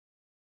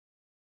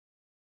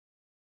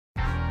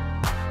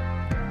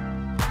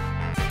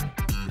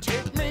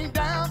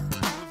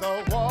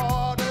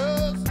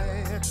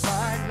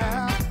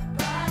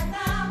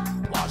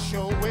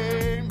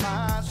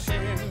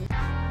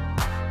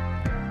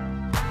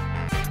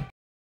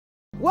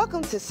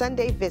Welcome to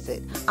Sunday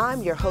Visit.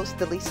 I'm your host,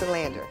 Delisa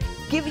Lander,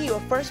 giving you a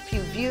first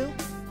pew view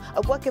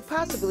of what could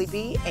possibly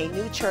be a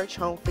new church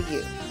home for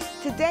you.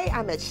 Today,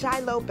 I'm at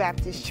Shiloh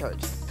Baptist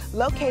Church,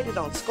 located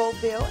on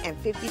Scoville and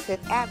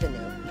 55th Avenue,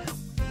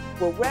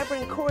 where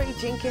Reverend Corey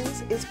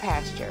Jenkins is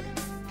pastor.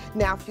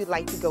 Now, if you'd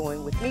like to go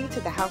in with me to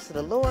the house of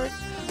the Lord,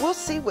 we'll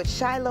see what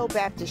Shiloh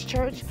Baptist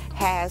Church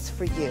has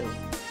for you.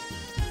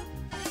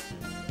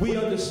 We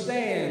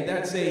understand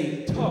that's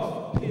a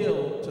tough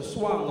pill to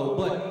swallow,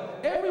 but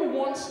every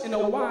once in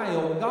a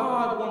while,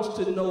 God wants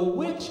to know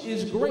which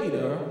is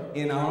greater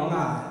in our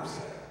lives,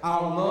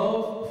 our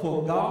love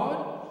for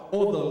God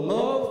or the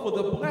love for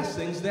the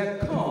blessings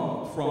that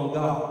come from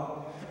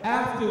God.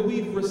 After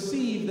we've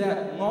received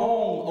that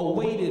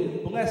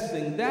long-awaited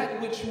blessing, that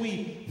which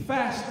we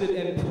fasted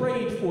and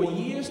prayed for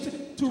years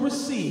to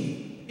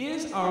receive,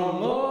 is our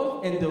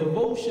love and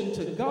devotion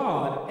to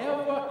God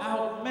ever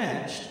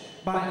outmatched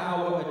by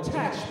our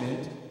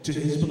attachment to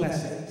his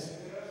blessings?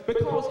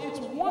 Because it's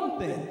one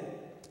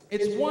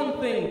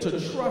thing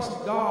to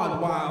trust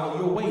God while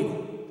you're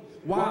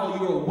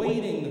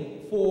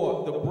waiting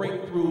for the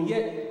breakthrough,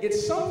 yet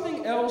it's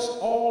something else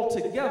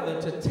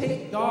altogether to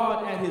take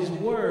God at his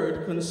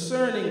word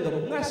concerning the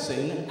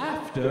blessing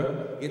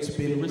after it's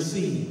been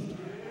received.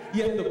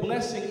 Yet the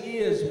blessing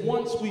is,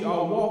 once we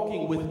are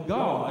walking with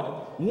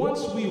God,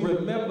 once we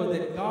remember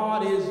that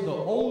God is the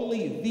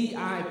only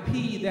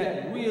VIP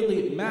that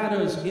really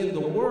matters in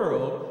the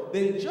world,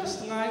 then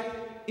just like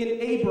in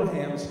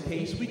Abraham's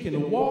case, we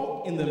can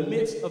walk in the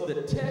midst of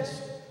the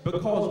test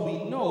because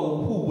we know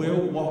who we're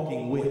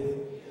walking with,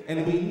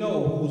 and we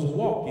know who's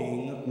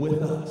walking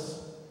with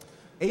us.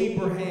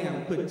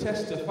 Abraham could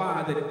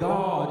testify that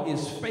God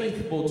is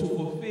faithful to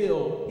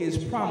fulfill his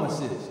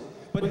promises.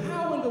 But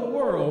how in the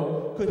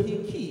world could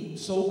he keep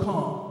so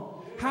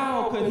calm?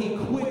 How could he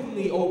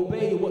quickly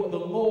obey what the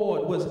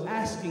Lord was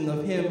asking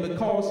of him?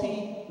 Because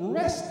he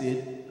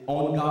rested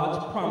on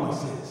God's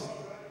promises.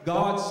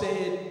 God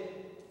said,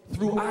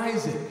 through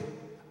Isaac,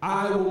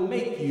 I will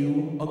make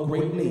you a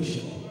great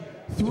nation.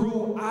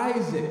 Through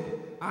Isaac,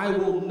 I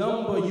will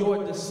number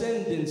your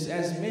descendants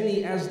as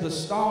many as the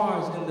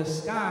stars in the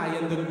sky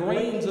and the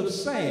grains of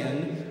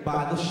sand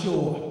by the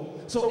shore.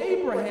 So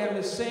Abraham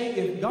is saying,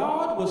 if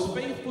God was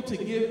faithful to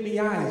give me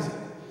Isaac,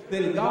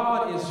 then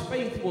God is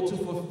faithful to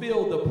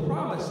fulfill the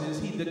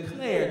promises he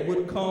declared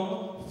would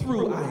come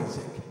through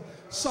Isaac.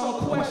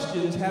 Some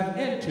questions have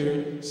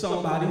entered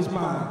somebody's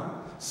mind.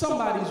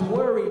 Somebody's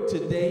worried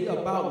today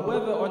about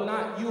whether or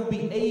not you'll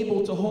be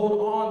able to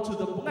hold on to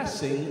the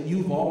blessing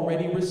you've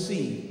already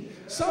received.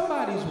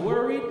 Somebody's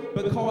worried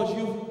because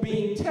you're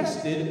being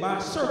tested by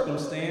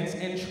circumstance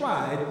and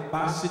tried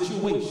by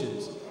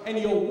situations. And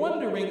you're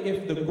wondering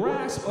if the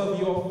grasp of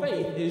your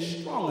faith is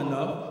strong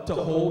enough to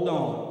hold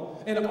on.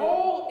 And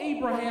all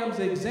Abraham's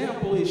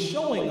example is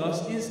showing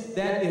us is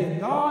that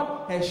if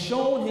God has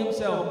shown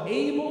himself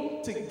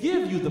able to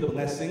give you the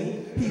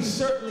blessing, he's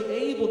certainly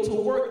able to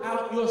work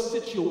out your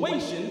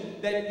situation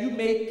that you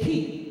may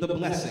keep the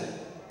blessing.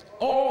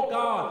 All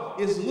God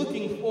is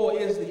looking for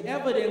is the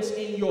evidence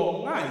in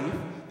your life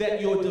that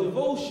your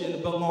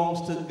devotion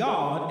belongs to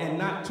God and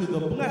not to the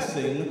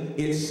blessing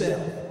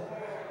itself.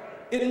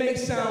 It may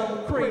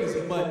sound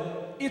crazy,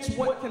 but it's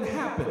what can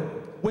happen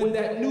when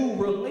that new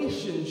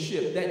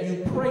relationship that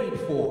you prayed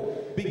for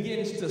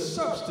begins to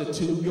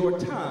substitute your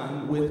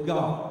time with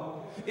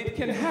God. It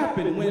can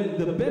happen when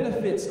the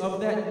benefits of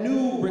that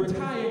new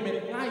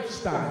retirement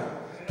lifestyle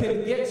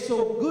can get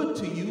so good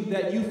to you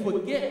that you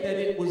forget that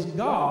it was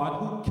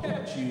God who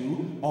kept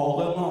you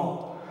all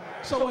along.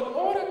 So in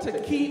order to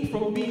keep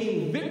from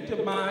being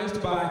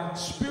victimized by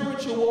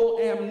spiritual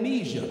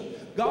amnesia,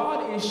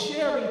 God is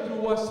sharing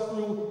through us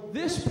through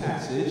this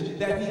passage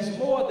that he's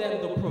more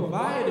than the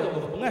provider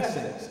of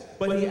blessings,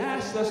 but he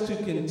asks us to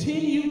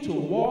continue to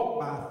walk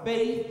by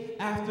faith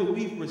after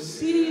we've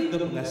received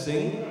the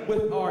blessing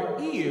with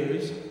our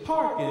ears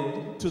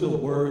hearkened to the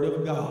word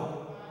of God.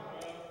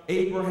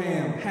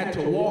 Abraham had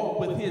to walk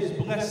with his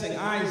blessing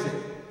Isaac,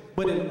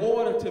 but in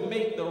order to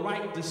make the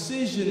right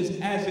decisions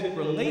as it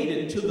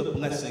related to the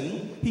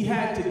blessing, he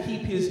had to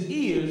keep his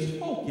ears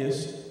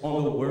focused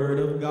on the word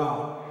of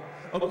God.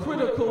 A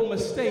critical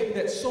mistake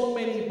that so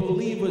many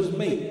believers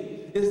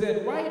make is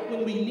that right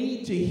when we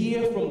need to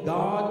hear from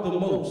God the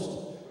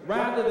most,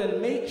 rather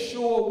than make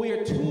sure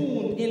we're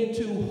tuned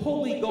into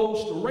Holy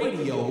Ghost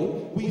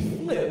radio, we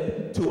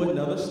flip to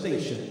another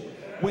station.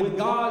 When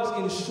God's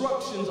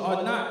instructions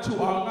are not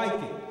to our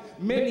liking,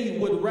 many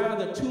would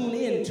rather tune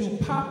in to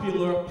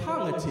popular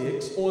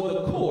politics or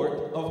the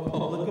court of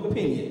public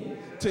opinion,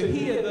 to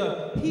hear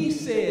the he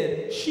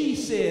said, she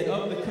said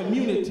of the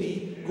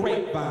community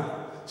grapevine.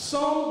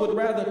 Some would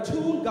rather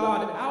tune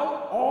God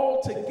out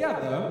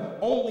altogether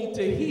only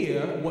to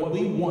hear what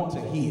we want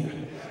to hear.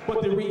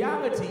 But the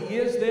reality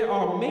is there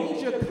are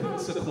major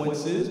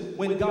consequences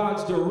when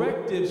God's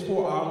directives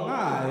for our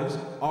lives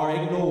are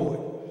ignored.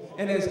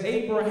 And as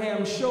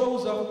Abraham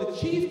shows us, the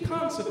chief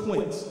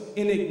consequence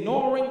in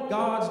ignoring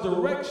God's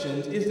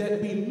directions is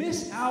that we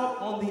miss out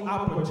on the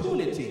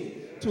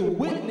opportunity to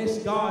witness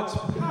God's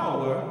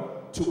power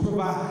to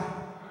provide.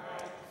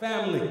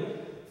 Family,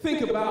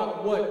 think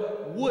about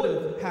what would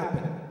have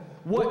happened,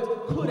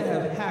 what could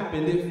have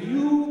happened if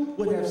you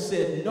would have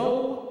said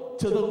no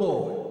to the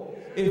Lord,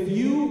 if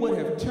you would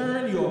have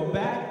turned your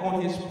back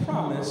on his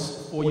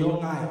promise for your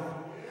life.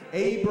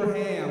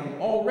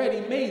 Abraham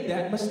already made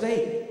that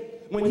mistake.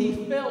 When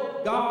he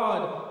felt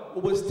God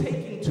was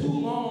taking too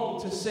long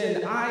to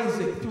send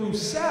Isaac through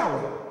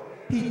Sarah,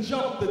 he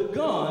jumped the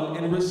gun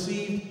and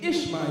received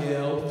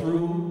Ishmael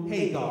through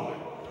Hagar.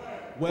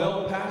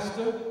 Well,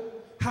 Pastor,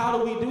 how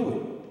do we do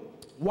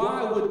it?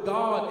 Why would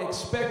God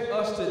expect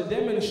us to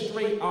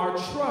demonstrate our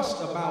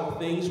trust about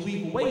things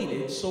we've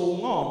waited so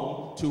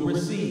long to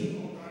receive?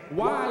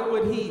 Why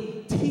would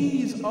he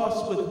tease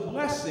us with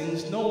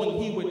blessings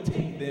knowing he would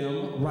take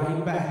them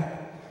right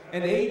back?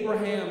 And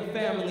Abraham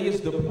family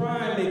is the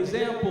prime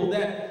example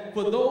that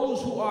for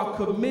those who are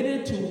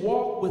committed to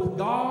walk with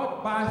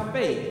God by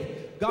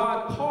faith,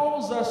 God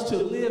calls us to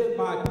live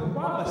by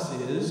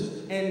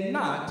promises and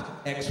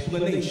not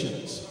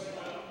explanations.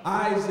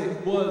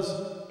 Isaac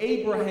was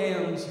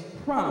Abraham's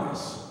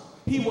promise.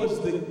 He was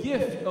the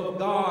gift of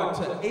God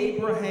to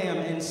Abraham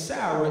and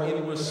Sarah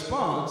in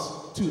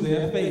response to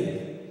their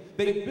faith.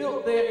 They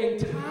built their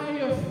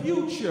entire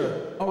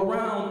future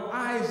around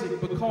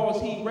Isaac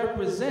because he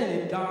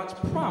represented God's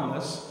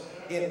promise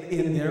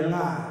in their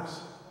lives.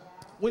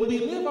 When we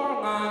live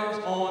our lives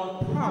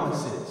on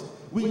promises,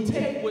 we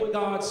take what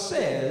God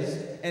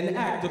says and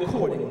act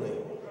accordingly.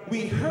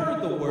 We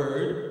heard the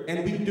word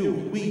and we do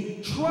it.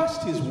 We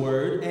trust his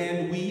word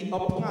and we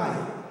apply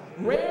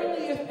it.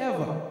 Rarely, if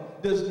ever,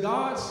 does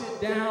God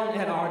sit down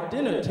at our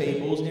dinner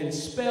tables and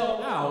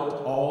spell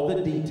out all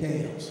the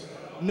details.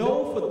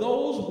 No, for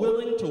those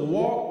willing to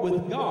walk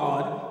with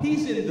God,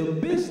 he's in the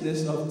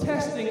business of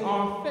testing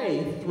our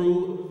faith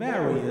through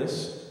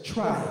various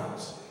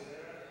trials.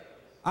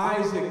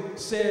 Isaac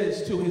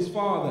says to his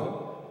father,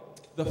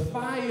 "The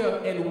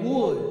fire and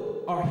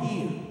wood are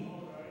here,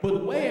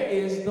 but where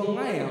is the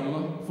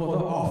lamb for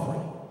the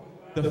offering?"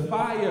 The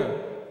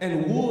fire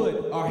and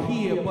wood are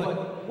here,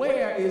 but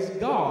where is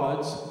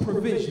God's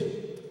provision?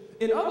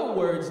 In other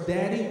words,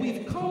 Daddy,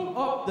 we've come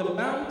up the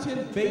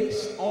mountain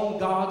based on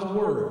God's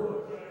word.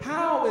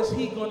 How is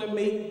he going to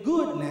make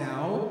good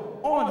now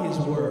on his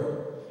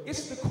word?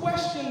 It's the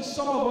question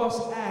some of us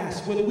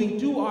ask when we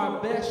do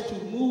our best to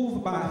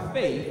move by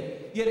faith,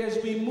 yet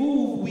as we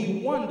move,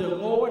 we wonder,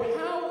 Lord,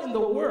 how in the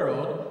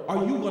world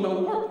are you going to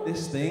work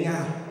this thing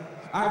out?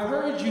 I've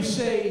heard you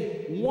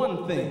say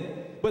one thing,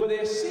 but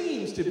there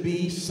seems to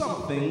be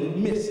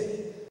something missing.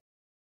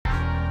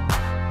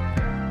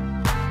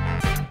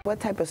 What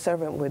type of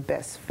servant would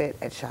best fit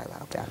at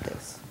Shiloh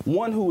Baptist?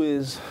 One who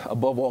is,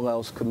 above all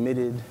else,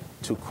 committed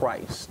to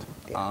Christ.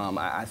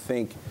 I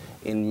think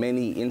in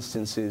many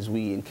instances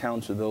we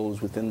encounter those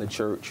within the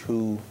church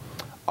who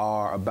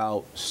are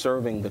about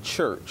serving the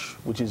church,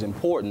 which is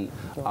important,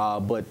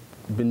 but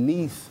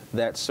beneath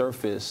that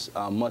surface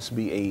must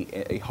be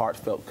a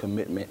heartfelt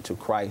commitment to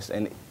Christ,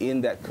 and in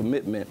that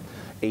commitment,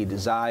 a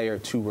desire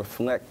to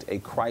reflect a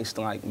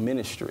Christ-like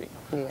ministry.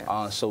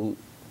 Yes. So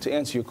to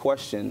answer your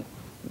question,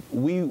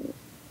 we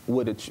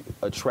would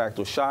attract,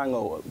 or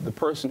Shiloh, the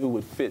person who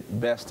would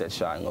fit best at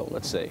Shiloh,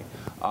 let's say,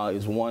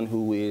 is one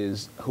who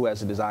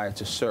has a desire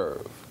to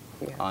serve.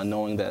 Yes.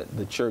 Knowing that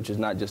the church is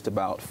not just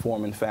about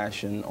form and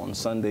fashion on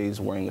Sundays,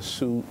 wearing a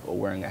suit or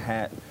wearing a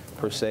hat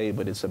per se,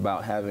 but it's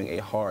about having a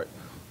heart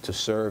to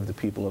serve the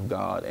people of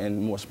God,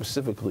 and more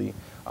specifically,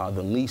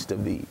 the least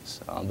of these,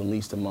 the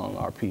least among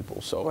our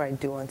people. So, right,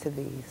 do unto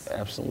these.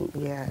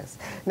 Absolutely. Yes.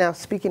 Now,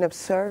 speaking of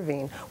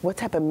serving, what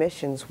type of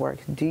missions work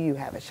do you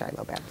have at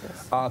Shiloh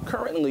Baptist?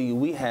 Currently,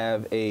 we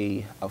have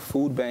a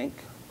food bank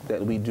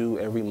that we do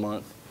every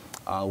month.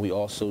 We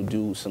also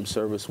do some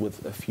service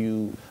with a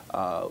few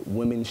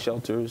women's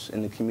shelters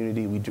in the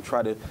community. We do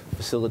try to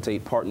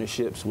facilitate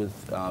partnerships with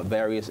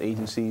various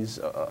agencies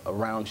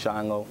around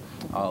Shiloh,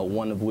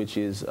 one of which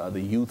is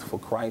the Youth for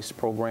Christ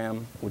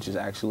program, which is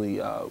actually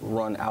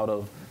run out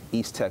of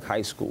East Tech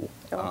High School.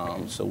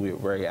 Okay. So we're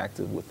very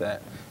active with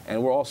that.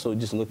 And we're also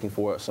just looking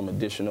for some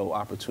additional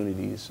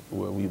opportunities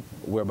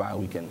whereby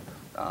we can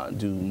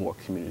do more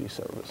community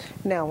service.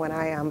 Now, when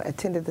I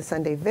attended the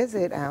Sunday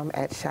visit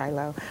at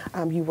Shiloh,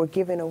 you were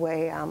giving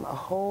away a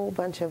whole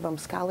bunch of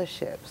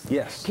scholarships.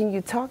 Yes. Can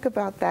you talk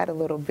about that a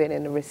little bit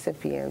and the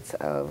recipients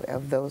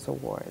of those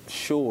awards?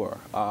 Sure.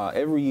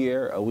 Every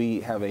year we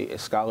have a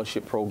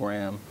scholarship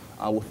program.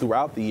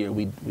 Throughout the year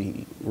we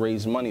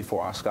raise money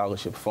for our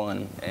scholarship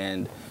fund,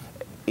 and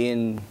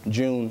in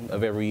June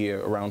of every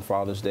year around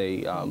Father's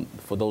Day,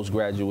 for those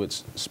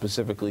graduates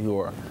specifically who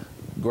are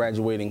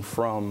graduating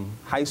from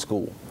high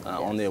school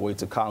on their way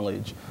to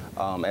college,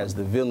 as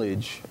the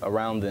village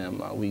around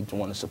them, we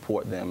want to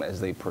support them as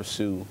they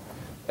pursue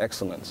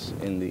excellence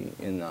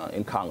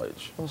in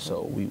college. Mm-hmm.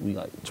 So we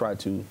try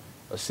to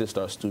assist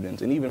our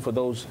students, and even for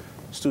those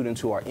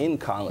students who are in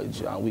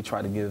college, we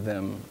try to give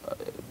them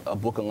a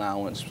book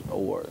allowance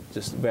or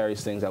just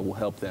various things that will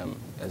help them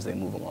as they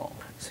move along.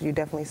 So you're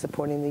definitely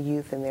supporting the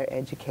youth in their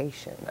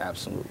education.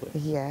 Absolutely.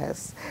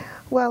 Yes.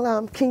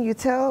 Well, can you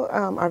tell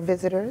our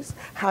visitors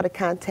how to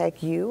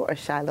contact you or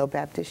Shiloh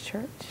Baptist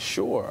Church?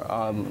 Sure.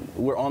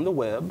 We're on the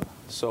web,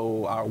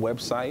 so our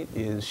website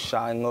is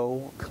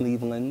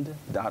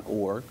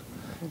shilohcleveland.org,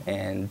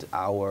 and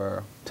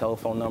our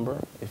telephone number,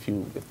 if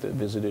the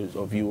visitors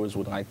or viewers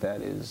would like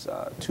that, is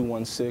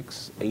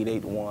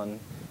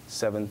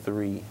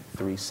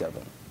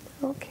 216-881-7337.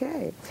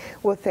 Okay.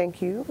 Well,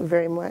 thank you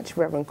very much,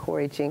 Reverend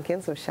Corey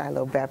Jenkins of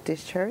Shiloh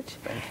Baptist Church.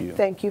 Thank you.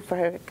 Thank you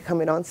for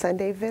coming on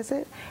Sunday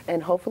Visit,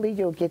 and hopefully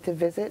you'll get to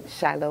visit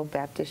Shiloh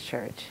Baptist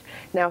Church.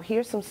 Now,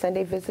 here's some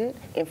Sunday Visit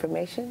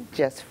information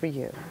just for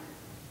you.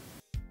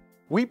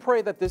 We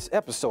pray that this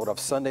episode of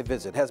Sunday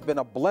Visit has been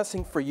a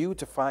blessing for you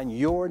to find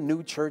your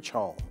new church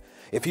home.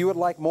 If you would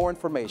like more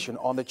information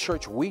on the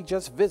church we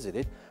just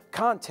visited,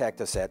 contact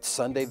us at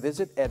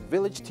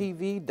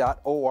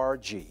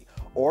sundayvisit@villagetv.org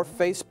or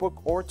Facebook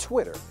or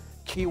Twitter,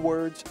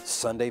 keywords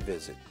Sunday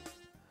Visit.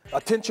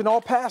 Attention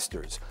all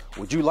pastors,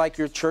 would you like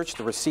your church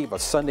to receive a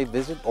Sunday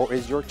Visit, or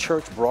is your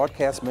church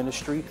broadcast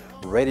ministry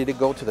ready to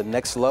go to the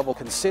next level?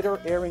 Consider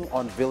airing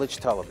on Village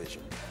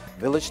Television.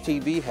 Village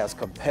TV has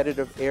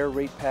competitive air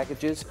rate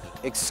packages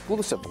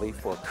exclusively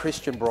for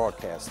Christian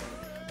broadcasting.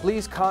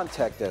 Please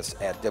contact us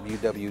at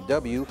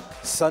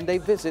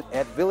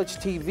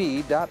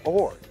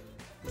www.sundayvisit@villagetv.org.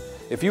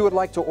 If you would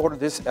like to order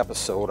this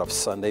episode of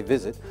Sunday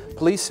Visit,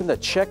 please send a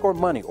check or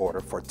money order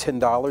for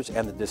 $10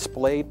 and the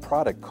displayed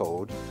product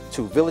code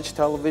to Village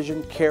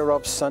Television, care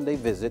of Sunday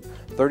Visit,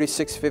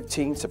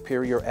 3615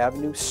 Superior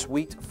Avenue,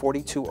 Suite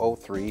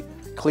 4203,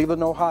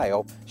 Cleveland,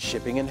 Ohio.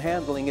 Shipping and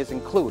handling is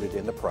included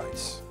in the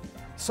price.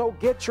 So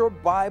get your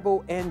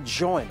Bible and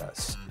join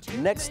us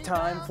next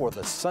time for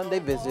the Sunday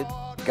Visit.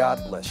 God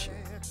bless you.